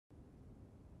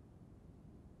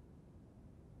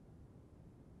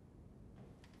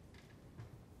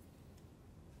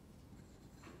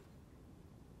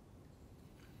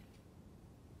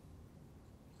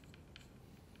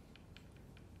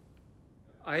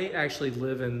I actually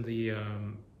live in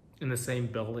the same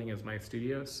building as my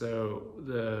studio, so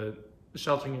the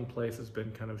sheltering in place has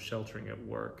been kind of sheltering at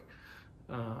work.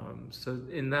 So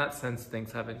in that sense,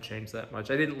 things haven't changed that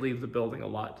much. I didn't leave the building a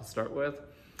lot to start with,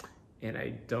 and I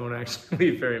don't actually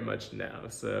leave very much now.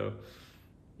 So,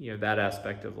 that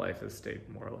aspect of life has stayed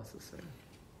more or less the same.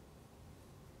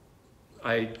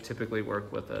 I typically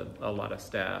work with a lot of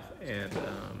staff,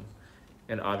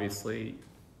 and obviously,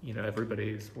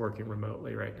 everybody's working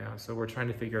remotely right now. So we're trying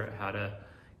to figure out how to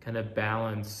kind of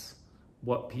balance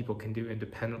what people can do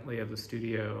independently of the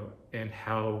studio and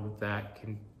how that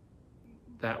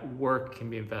work can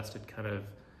be invested kind of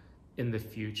in the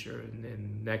future and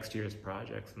in next year's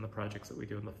projects and the projects that we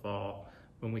do in the fall,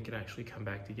 when we can actually come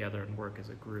back together and work as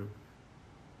a group.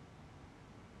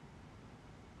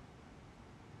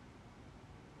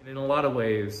 And in a lot of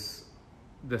ways,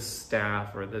 the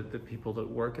staff or the people that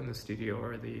work in the studio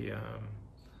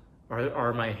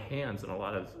are my hands in a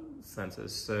lot of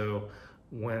senses. So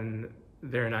when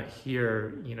they're not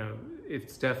here,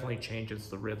 it definitely changes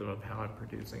the rhythm of how I'm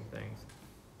producing things.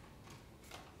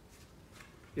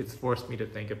 It's forced me to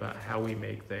think about how we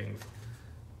make things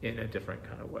in a different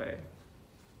kind of way.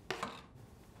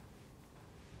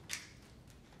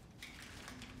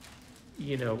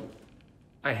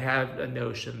 I had a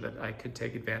notion that I could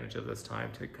take advantage of this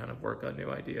time to kind of work on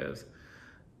new ideas,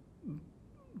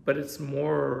 but it's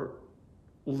more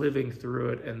living through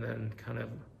it and then kind of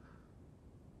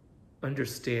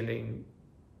understanding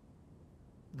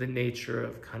the nature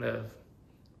of kind of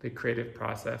the creative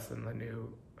process and the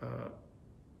new,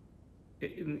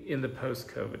 in the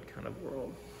post-COVID kind of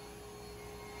world.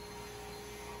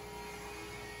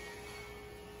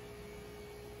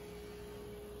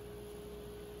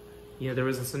 There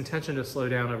was this intention to slow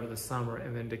down over the summer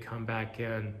and then to come back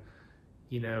in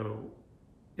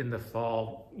the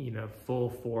fall, full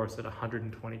force at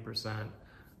 120%,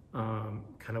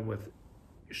 kind of with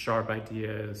sharp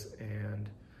ideas and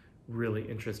really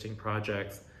interesting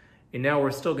projects. And now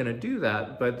we're still going to do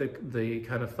that, but the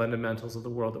kind of fundamentals of the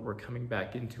world that we're coming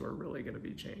back into are really going to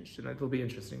be changed. And it'll be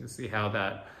interesting to see how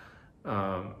that,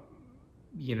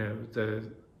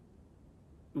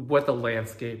 what the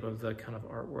landscape of the kind of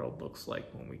art world looks like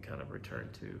when we kind of return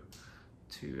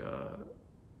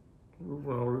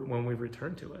when we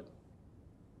return to it.